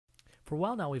For a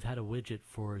while now, we've had a widget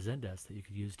for Zendesk that you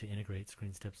could use to integrate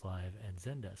ScreenSteps Live and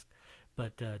Zendesk.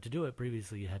 But to do it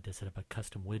previously, you had to set up a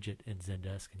custom widget in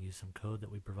Zendesk and use some code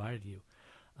that we provided you.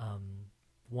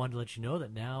 Wanted to let you know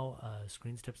that now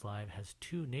ScreenSteps Live has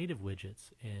 2 native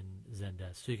widgets in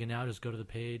Zendesk. So you can now just go to the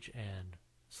page and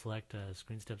select a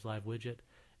ScreenSteps Live widget,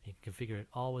 and you can configure it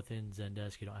all within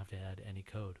Zendesk. You don't have to add any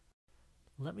code.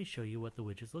 Let me show you what the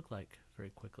widgets look like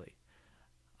very quickly.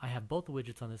 I have both the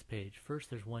widgets on this page. First,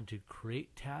 there's one to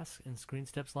create tasks in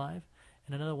ScreenSteps Live,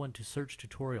 and another one to search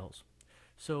tutorials.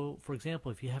 So, for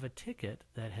example, if you have a ticket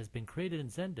that has been created in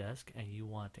Zendesk and you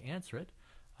want to answer it,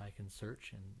 I can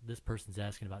search, and this person's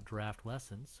asking about draft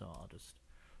lessons, so I'll just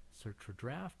search for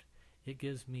draft. It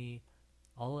gives me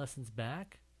all the lessons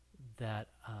back that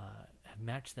have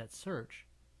matched that search,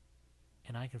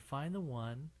 and I can find the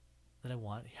one that I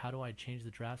want. How do I change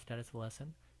the draft status of the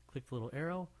lesson? Click the little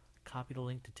arrow, copy the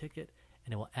link to ticket,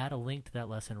 and it will add a link to that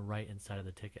lesson right inside of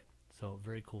the ticket. So,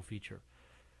 very cool feature.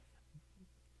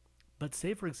 But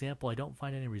say, for example, I don't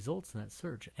find any results in that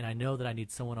search, and I know that I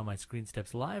need someone on my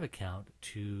ScreenSteps Live account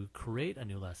to create a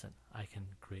new lesson. I can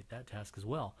create that task as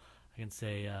well. I can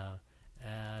say,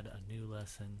 add a new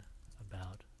lesson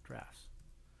about drafts.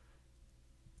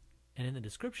 And in the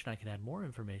description, I can add more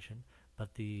information,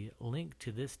 but the link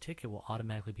to this ticket will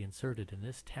automatically be inserted, and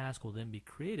this task will then be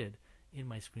created in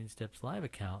my ScreenSteps Live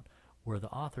account, where the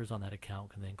authors on that account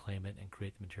can then claim it and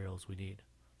create the materials we need.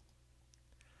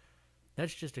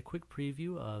 That's just a quick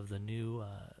preview of the new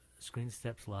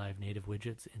ScreenSteps Live native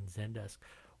widgets in Zendesk.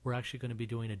 We're actually going to be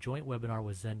doing a joint webinar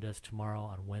with Zendesk tomorrow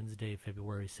on Wednesday,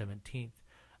 February 17th.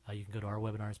 You can go to our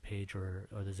webinars page or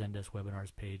the Zendesk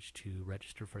webinars page to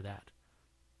register for that.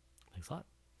 Thanks a lot.